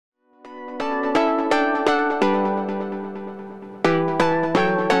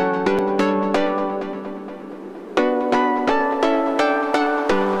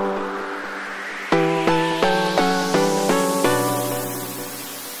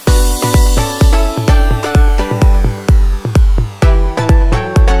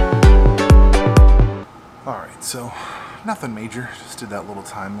nothing major. Just did that little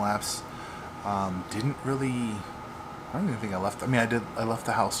time lapse. Didn't really... I don't even think I left... I mean, I left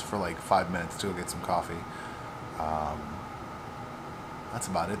the house for like 5 minutes to go get some coffee. That's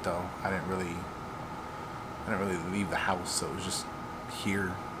about it, though. I didn't really leave the house, so it was just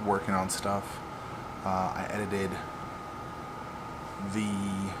here working on stuff. I edited the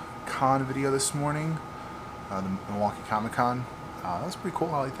con video this morning, the Milwaukee Comic Con. That was pretty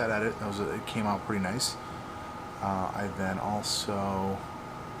cool. I like that edit. It came out pretty nice. I then also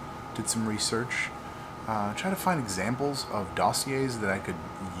did some research, try to find examples of dossiers that I could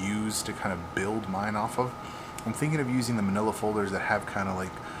use to kind of build mine off of. I'm thinking of using the manila folders that have kind of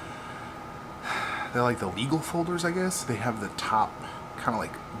like, they're like the legal folders, I guess. They have the top kind of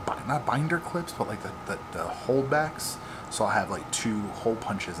like, not binder clips, but like the holdbacks. So I'll have like 2 hole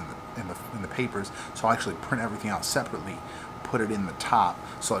punches in the papers. So I'll actually print everything out separately, put it in the top.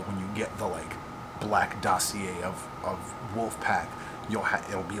 So like when you get the like black dossier of Wolfpack,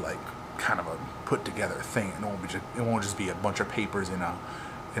 it'll be like kind of a put together thing, and it won't just be a bunch of papers in a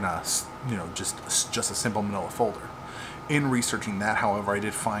you know, just a simple manila folder. In researching that, however, I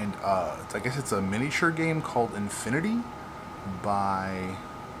did find I guess it's a miniature game called Infinity by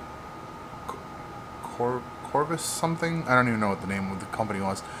Corvus something. I don't even know what the name of the company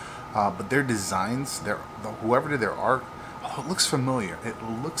was, but their designs, whoever did their art, it looks familiar.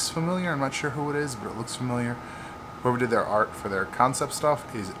 I'm not sure who it is, but it looks familiar. Whoever did their art for their concept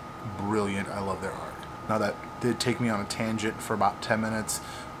stuff is brilliant. I love their art. Now that did take me on a tangent for about 10 minutes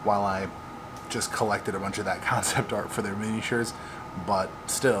while I just collected a bunch of that concept art for their miniatures, but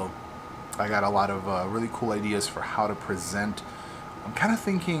still, I got a lot of really cool ideas for how to present. I'm kind of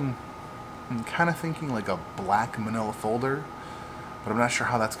thinking like a black manila folder, but I'm not sure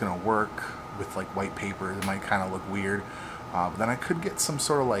how that's gonna work with like white paper. It might kind of look weird. But then I could get some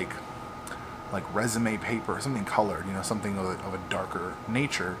sort of like resume paper, something colored, you know, something of a darker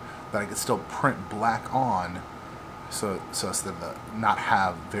nature that I could still print black on, so as to not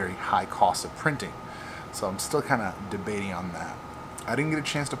have very high costs of printing. So I'm still kind of debating on that. I didn't get a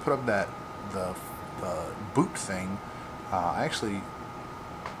chance to put up the boot thing.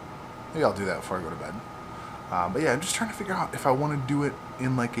 Maybe I'll do that before I go to bed. But yeah, I'm just trying to figure out if I want to do it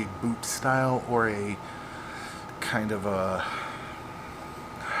in like a boot style or a kind of a...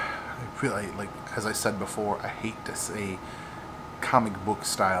 like as I said before, I hate to say comic book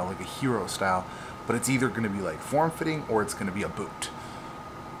style, like a hero style, but it's either going to be like form-fitting or it's going to be a boot.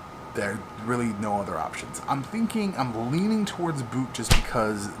 There's really no other options. I'm leaning towards boot just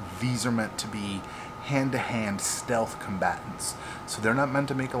because these are meant to be hand-to-hand stealth combatants. So they're not meant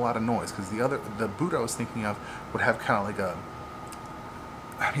to make a lot of noise, because the boot I was thinking of would have kind of like a...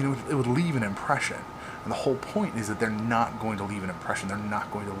 I mean, it would leave an impression. And the whole point is that they're not going to leave an impression. They're not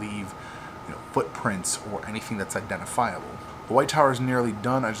going to leave, you know, footprints or anything that's identifiable. The White Tower is nearly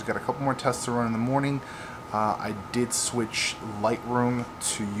done. I just got a couple more tests to run in the morning. I did switch Lightroom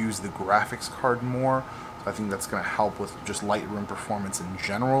to use the graphics card more. So I think that's going to help with just Lightroom performance in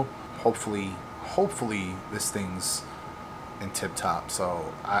general. Hopefully this thing's in tip-top.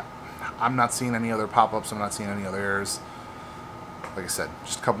 So I'm not seeing any other pop-ups. I'm not seeing any other errors. Like I said,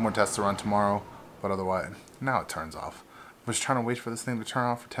 just a couple more tests to run tomorrow. But otherwise, now it turns off. I was trying to wait for this thing to turn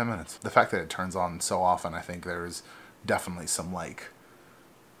off for 10 minutes. The fact that it turns on so often, I think there's definitely some like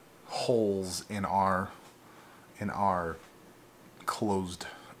holes in our closed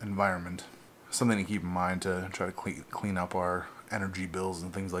environment. Something to keep in mind to try to clean up our energy bills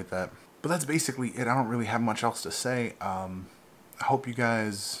and things like that. But that's basically it. I don't really have much else to say. I hope you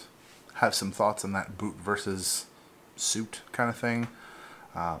guys have some thoughts on that boot versus suit kind of thing.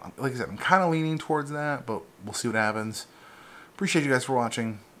 Like I said, I'm kind of leaning towards that, but we'll see what happens. Appreciate you guys for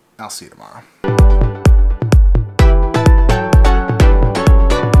watching. I'll see you tomorrow.